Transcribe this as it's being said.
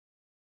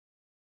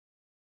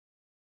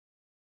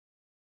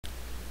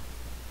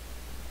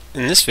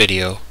In this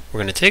video,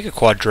 we're going to take a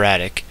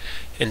quadratic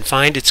and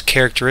find its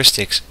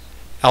characteristics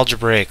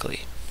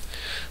algebraically.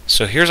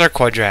 So here's our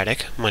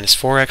quadratic, minus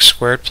 4x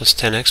squared plus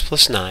 10x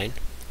plus 9,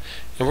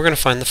 and we're going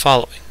to find the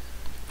following.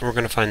 We're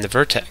going to find the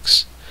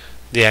vertex,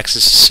 the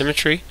axis of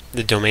symmetry,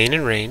 the domain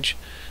and range,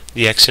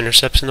 the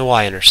X-intercepts and the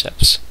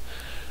Y-intercepts.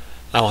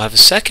 I'll have a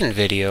second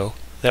video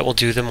that will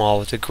do them all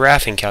with a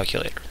graphing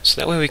calculator,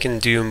 so that way we can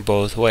do them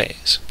both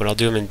ways, but I'll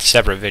do them in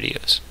separate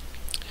videos.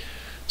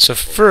 So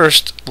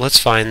first, let's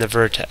find the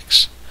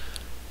vertex.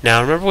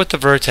 Now remember what the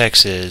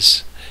vertex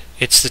is.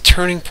 It's the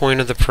turning point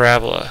of the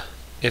parabola.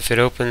 If it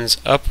opens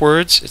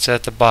upwards, it's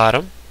at the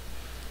bottom.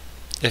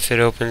 If it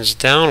opens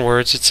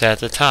downwards, it's at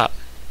the top.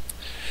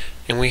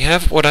 And we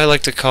have what I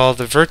like to call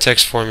the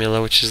vertex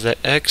formula, which is that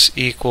x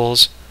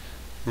equals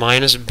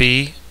minus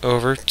b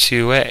over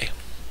 2a.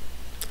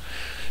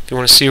 If you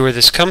want to see where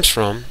this comes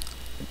from,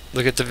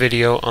 look at the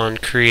video on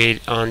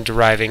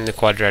deriving the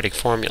quadratic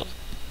formula.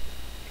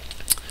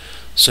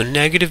 So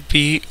negative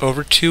b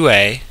over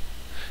 2a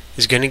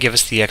is going to give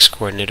us the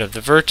x-coordinate of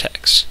the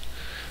vertex.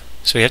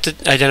 So we have to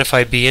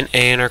identify b and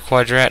a in our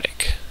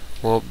quadratic.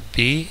 Well,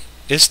 b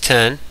is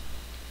 10,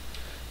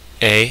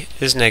 a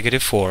is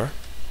negative 4.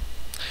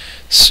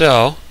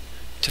 So,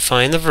 to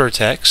find the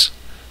vertex,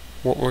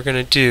 what we're going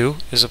to do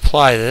is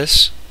apply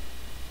this.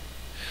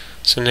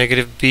 So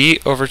negative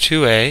b over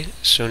 2a,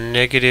 so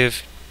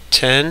negative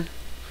 10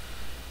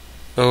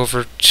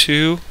 over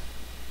 2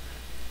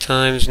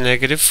 times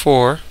negative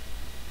 4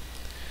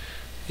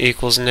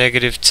 equals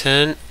negative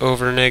 10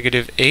 over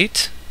negative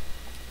 8,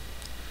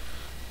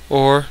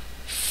 or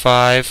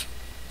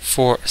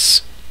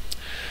 5/4.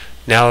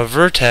 Now a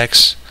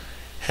vertex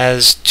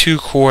has two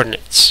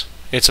coordinates.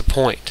 It's a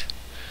point.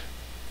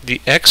 The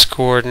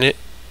x-coordinate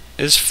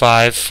is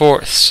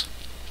 5/4.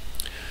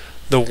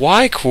 The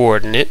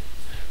y-coordinate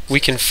we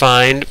can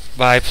find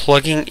by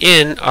plugging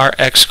in our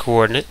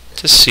x-coordinate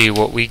to see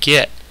what we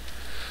get.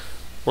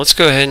 Let's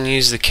go ahead and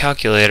use the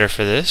calculator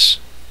for this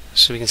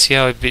so we can see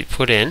how it be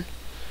put in.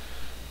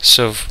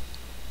 So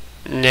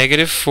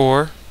negative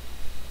 4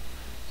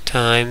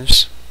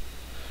 times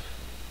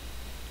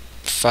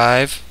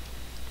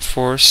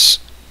 5/4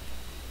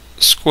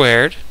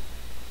 squared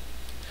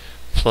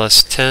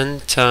plus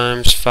 10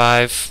 times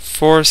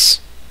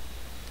 5/4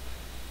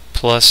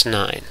 plus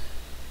 9.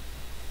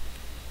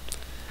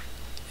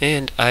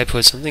 And I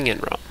put something in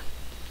wrong.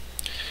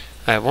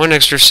 I have one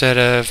extra set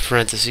of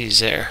parentheses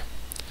there.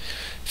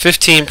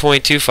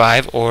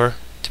 15.25, or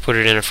to put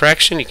it in a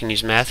fraction, you can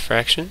use math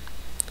fraction.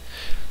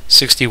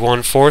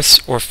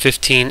 61/4 or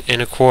 15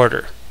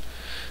 1/4.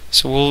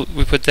 So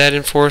we put that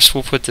in fourths,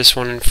 we'll put this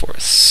one in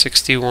fourths.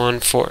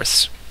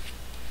 61/4.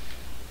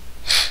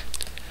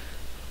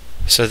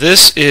 So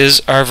this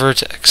is our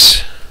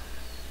vertex.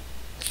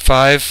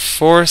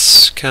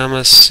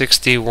 5/4,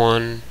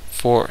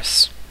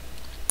 61/4.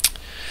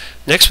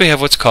 Next we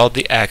have what's called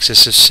the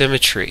axis of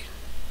symmetry.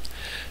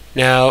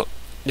 Now,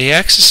 the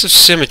axis of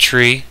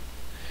symmetry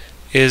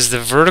is the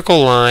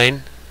vertical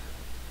line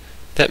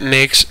that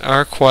makes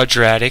our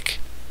quadratic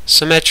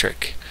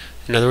symmetric.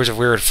 In other words, if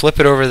we were to flip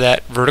it over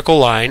that vertical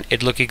line,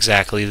 it'd look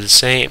exactly the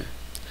same.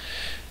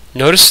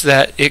 Notice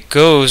that it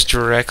goes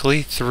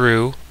directly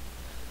through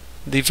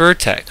the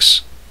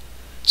vertex.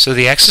 So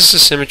the axis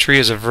of symmetry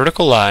is a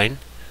vertical line,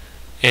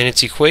 and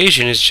its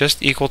equation is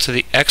just equal to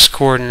the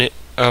x-coordinate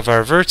of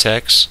our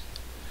vertex.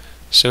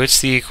 So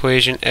it's the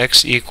equation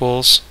x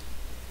equals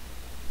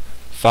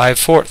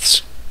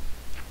 5/4.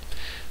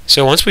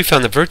 So once we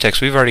found the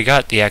vertex, we've already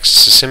got the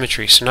axis of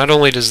symmetry. So not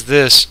only does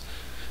this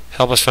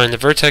help us find the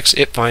vertex,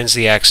 it finds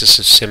the axis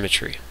of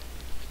symmetry.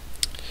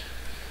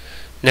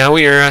 Now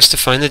we are asked to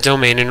find the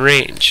domain and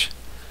range.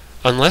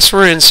 Unless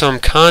we're in some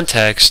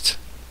context,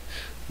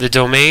 the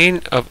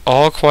domain of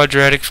all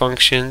quadratic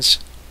functions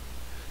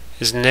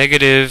is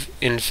negative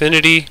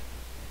infinity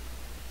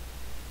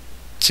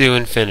to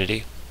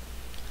infinity.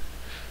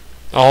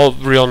 All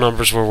real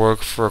numbers will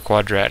work for a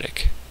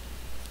quadratic.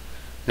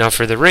 Now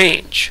for the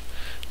range,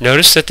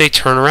 notice that they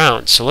turn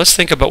around. So let's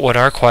think about what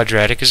our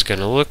quadratic is going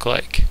to look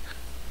like.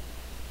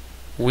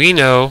 We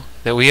know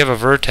that we have a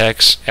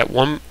vertex at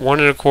 1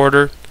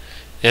 1/4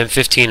 and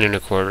 15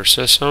 1/4,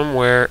 so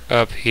somewhere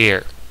up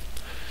here.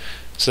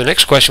 So the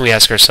next question we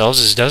ask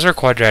ourselves is, does our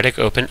quadratic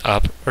open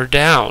up or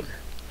down?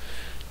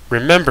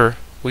 Remember,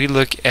 we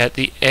look at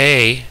the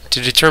a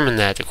to determine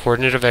that, the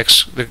coordinate of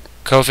x, the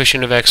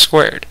coefficient of x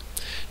squared.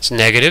 It's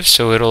negative,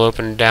 so it'll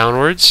open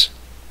downwards.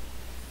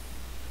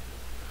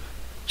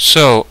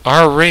 So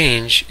our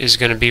range is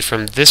going to be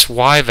from this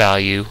y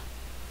value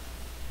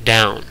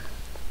down.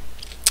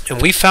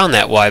 And we found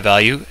that y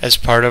value as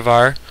part of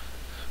our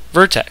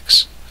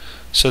vertex.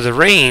 So the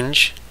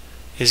range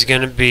is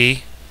going to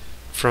be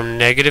from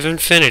negative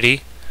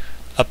infinity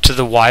up to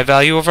the y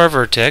value of our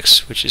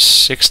vertex, which is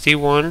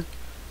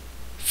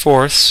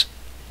 61/4,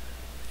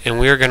 and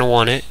we are going to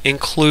want to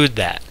include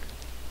that.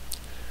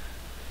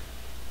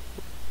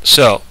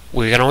 So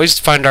we can always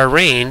find our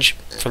range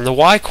from the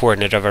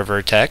y-coordinate of our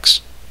vertex.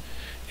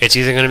 It's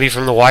either going to be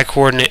from the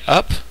y-coordinate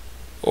up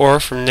or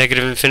from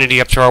negative infinity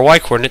up to our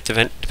y-coordinate,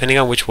 depending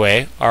on which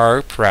way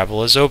our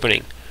parabola is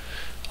opening.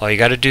 All you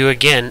got to do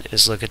again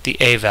is look at the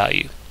a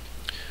value.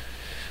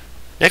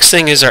 Next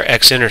thing is our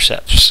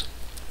x-intercepts.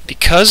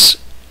 Because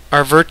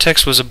our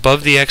vertex was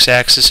above the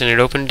x-axis and it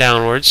opened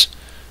downwards,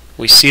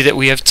 we see that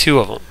we have two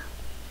of them.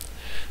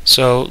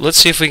 So let's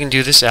see if we can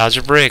do this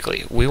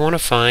algebraically. We want to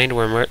find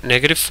where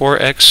negative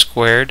 4x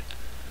squared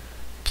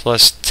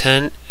plus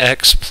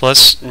 10x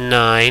plus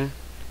 9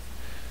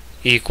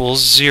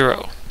 equals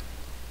 0.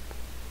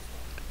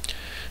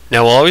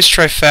 Now we'll always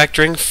try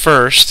factoring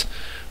first,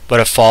 but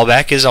a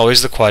fallback is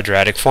always the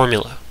quadratic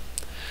formula.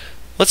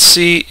 Let's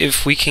see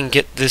if we can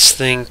get this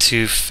thing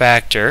to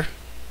factor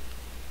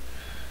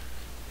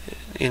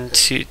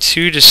into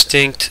two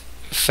distinct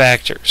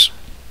factors.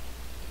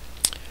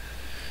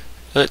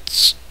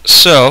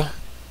 So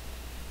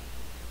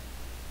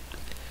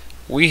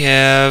we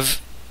have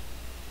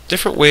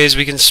different ways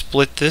we can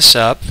split this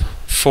up.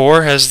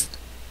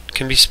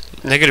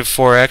 Negative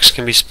 4x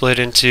can be split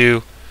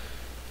into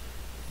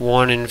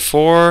 1 and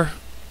 4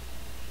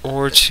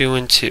 or 2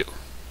 and 2.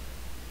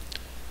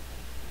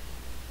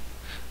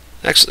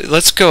 Actually,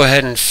 let's go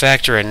ahead and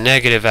factor a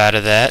negative out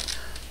of that,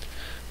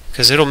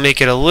 because it'll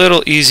make it a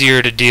little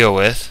easier to deal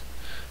with.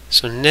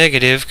 So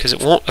negative, because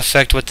it won't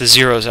affect what the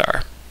zeros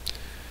are.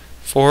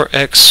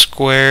 4x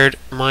squared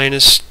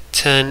minus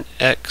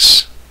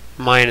 10x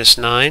minus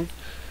 9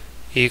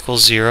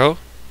 equals 0.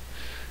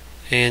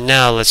 And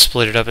now let's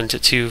split it up into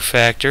two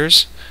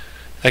factors.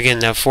 Again,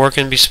 now 4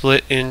 can be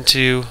split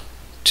into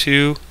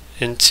 2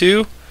 and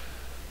 2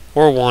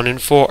 or 1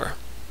 and 4.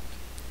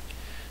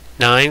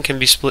 9 can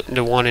be split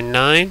into 1 and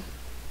 9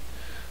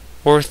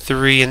 or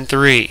 3 and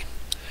 3.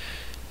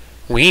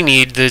 We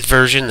need the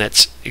version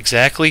that's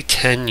exactly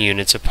 10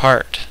 units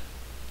apart.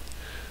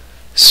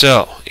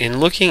 So, in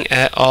looking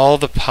at all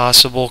the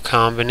possible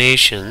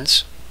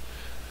combinations,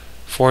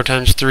 4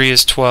 times 3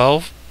 is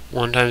 12,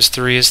 1 times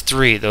 3 is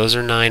 3. Those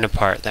are 9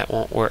 apart. That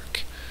won't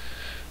work.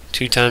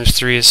 2 times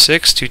 3 is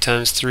 6, 2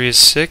 times 3 is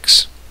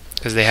 6,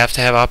 because they have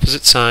to have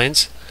opposite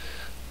signs.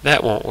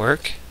 That won't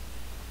work.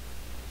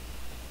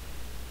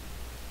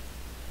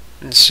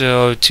 And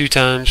so 2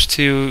 times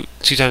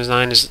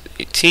 9 is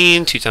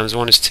 18, 2 times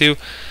 1 is 2.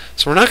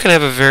 So we're not going to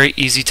have a very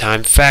easy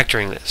time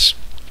factoring this.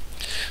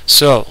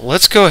 So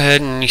let's go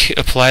ahead and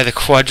apply the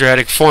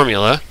quadratic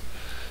formula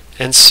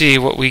and see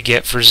what we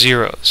get for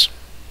zeros.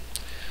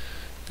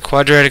 The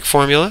quadratic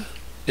formula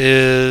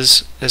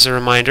is, as a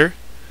reminder,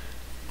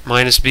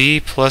 minus b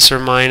plus or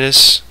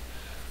minus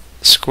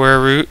square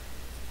root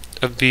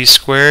of b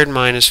squared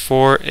minus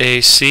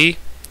 4ac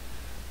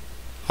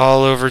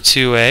all over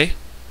 2a.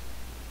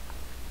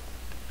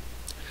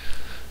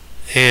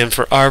 And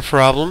for our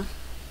problem,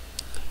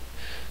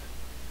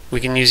 we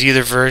can use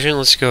either version.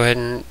 Let's go ahead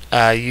and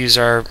use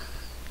our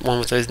one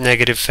with a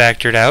negative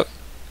factored out.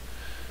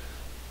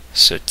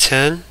 So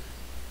 10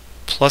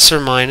 plus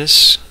or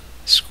minus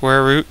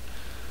square root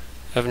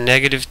of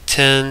negative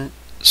 10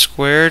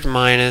 squared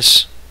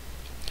minus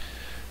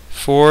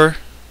 4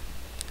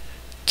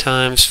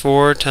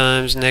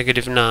 times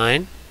negative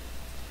 9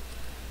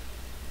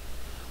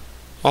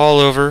 all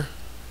over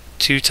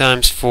 2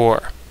 times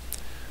 4.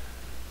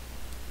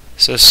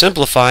 So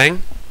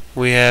simplifying,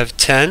 we have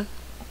 10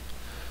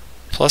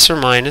 plus or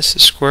minus the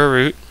square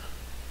root.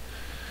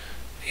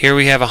 Here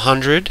we have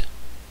 100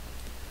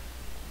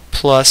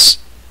 plus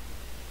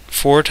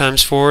 4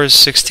 times 4 is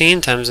 16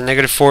 times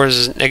negative 4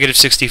 is negative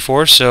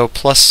 64, so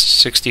plus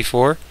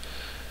 64.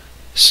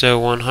 So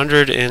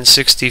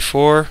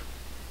 164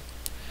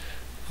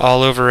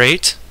 all over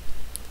 8.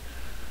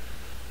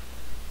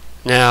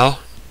 Now,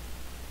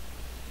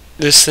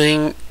 this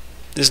thing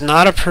is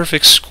not a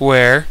perfect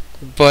square,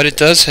 but it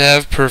does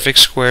have perfect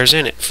squares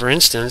in it. For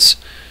instance,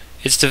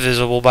 it's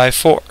divisible by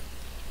 4.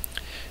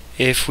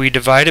 If we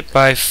divide it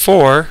by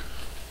 4,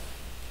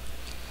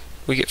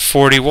 we get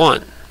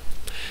 41.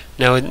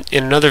 Now in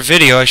another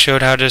video I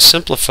showed how to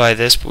simplify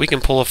this, but we can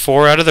pull a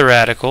 4 out of the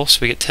radical, so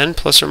we get 10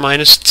 plus or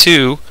minus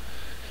 2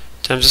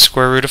 times the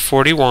square root of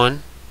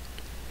 41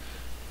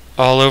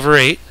 all over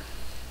 8.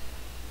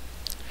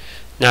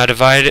 Now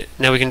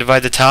we can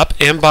divide the top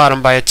and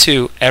bottom by a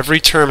 2. Every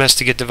term has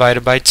to get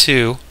divided by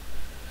 2.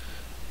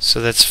 So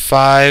that's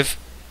 5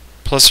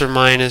 plus or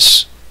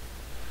minus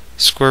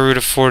square root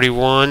of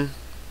 41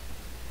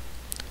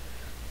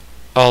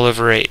 all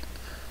over 8.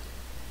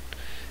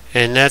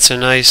 And that's a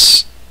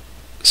nice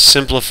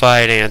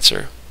simplified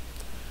answer.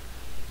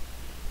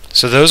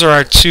 So those are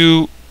our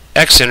two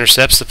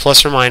x-intercepts. The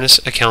plus or minus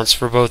accounts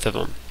for both of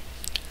them.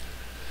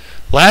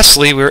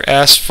 Lastly, we're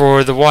asked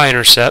for the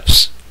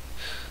y-intercepts.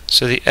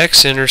 So the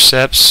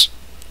x-intercepts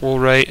we'll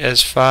write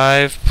as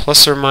 5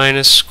 plus or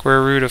minus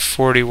square root of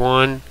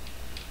 41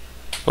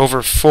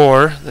 over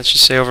 4. That should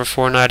say over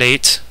 4, not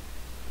 8,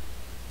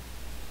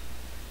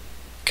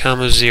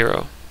 comma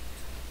 0.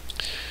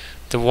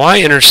 The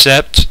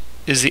y-intercept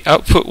is the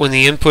output when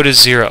the input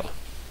is 0.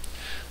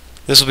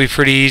 This will be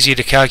pretty easy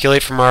to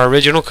calculate from our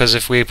original, because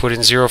if we put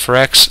in 0 for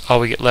x, all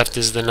we get left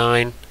is the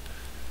 9,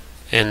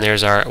 and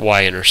there's our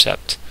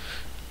y-intercept.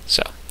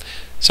 So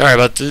Sorry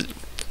about the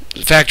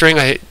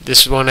factoring.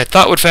 This one I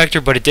thought would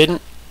factor, but it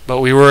didn't. But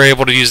we were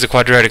able to use the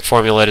quadratic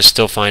formula to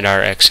still find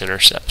our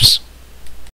x-intercepts.